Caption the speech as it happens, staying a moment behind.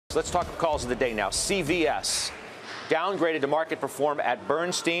Let's talk calls of the day now. CVS, downgraded to market perform at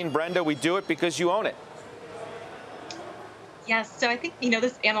Bernstein. Brenda, we do it because you own it. Yes, so I think,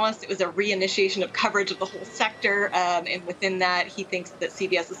 this analyst, it was a reinitiation of coverage of the whole sector. And within that, he thinks that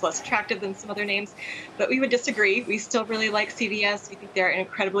CVS is less attractive than some other names. But we would disagree. We still really like CVS. We think they're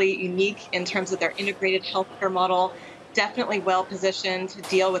incredibly unique in terms of their integrated healthcare model. Definitely well positioned to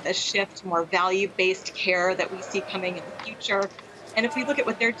deal with a shift to more value-based care that we see coming in the future. And if we look at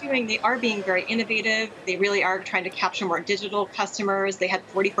what they're doing, they are being very innovative. They really are trying to capture more digital customers. They had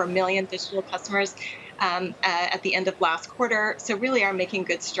 44 million digital customers at the end of last quarter. So really are making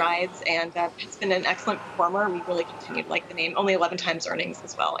good strides, and it's been an excellent performer. We really continue to like the name. Only 11 times earnings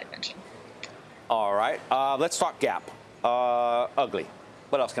as well, I mentioned. All right. Let's talk Gap. Ugly.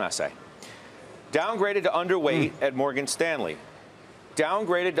 What else can I say? Downgraded to underweight at Morgan Stanley.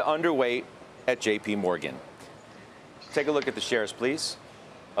 Downgraded to underweight at JP Morgan. Take a look at the shares, please,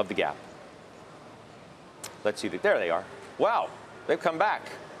 of the Gap. Let's see. There they are. Wow, they've come back.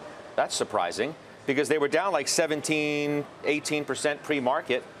 That's surprising because they were down like 17, 18%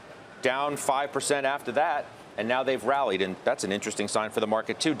 pre-market, down 5% after that, and now they've rallied, and that's an interesting sign for the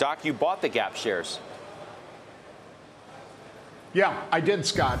market, too. Doc, you bought the Gap shares. Yeah, I did,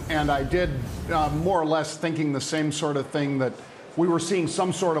 Scott, and I did more or less thinking the same sort of thing, that we were seeing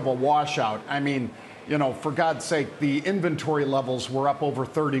some sort of a washout. I mean, for God's sake, the inventory levels were up over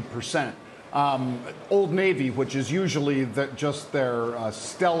 30%. Old Navy, which is usually just their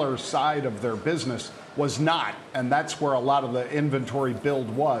stellar side of their business, was not, and that's where a lot of the inventory build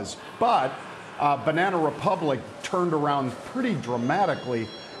was. But Banana Republic turned around pretty dramatically,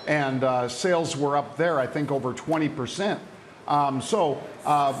 and sales were up there, I think, over 20%.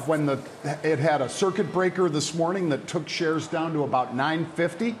 When it had a circuit breaker this morning that took shares down to about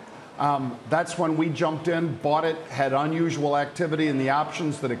 950, that's when we jumped in, bought it, had unusual activity in the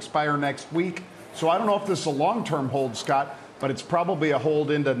options that expire next week. So I don't know if this is a long-term hold, Scott, but it's probably a hold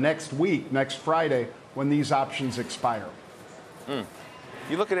into next week, next Friday, when these options expire. You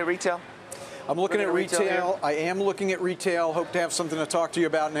looking at retail? I'm looking at retail. I am looking at retail. Hope to have something to talk to you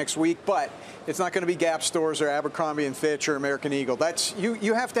about next week, but it's not going to be Gap stores or Abercrombie & Fitch or American Eagle. That's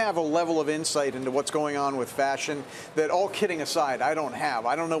you have to have a level of insight into what's going on with fashion that, all kidding aside, I don't have.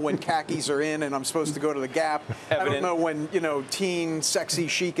 I don't know when khakis are in and I'm supposed to go to the Gap. I don't know when, teen sexy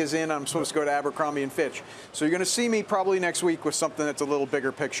chic is in and I'm supposed to go to Abercrombie & Fitch. So you're going to see me probably next week with something that's a little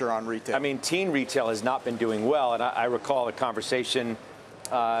bigger picture on retail. I mean, teen retail has not been doing well, and I recall a conversation,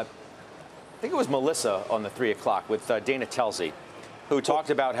 I think it was Melissa on the 3 o'clock with Dana Telsey, who talked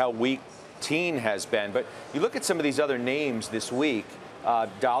about how weak teen has been. But you look at some of these other names this week.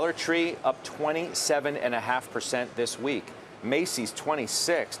 Dollar Tree up 27.5% this week. Macy's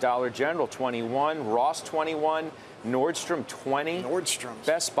 26, Dollar General 21, Ross 21, Nordstrom 20. Nordstrom's.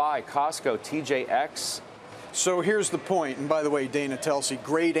 Best Buy, Costco, TJX. So here's the point, and by the way, Dana Telsey,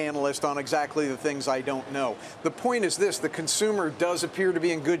 great analyst on exactly the things I don't know. The point is this: the consumer does appear to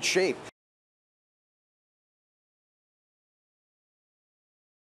be in good shape.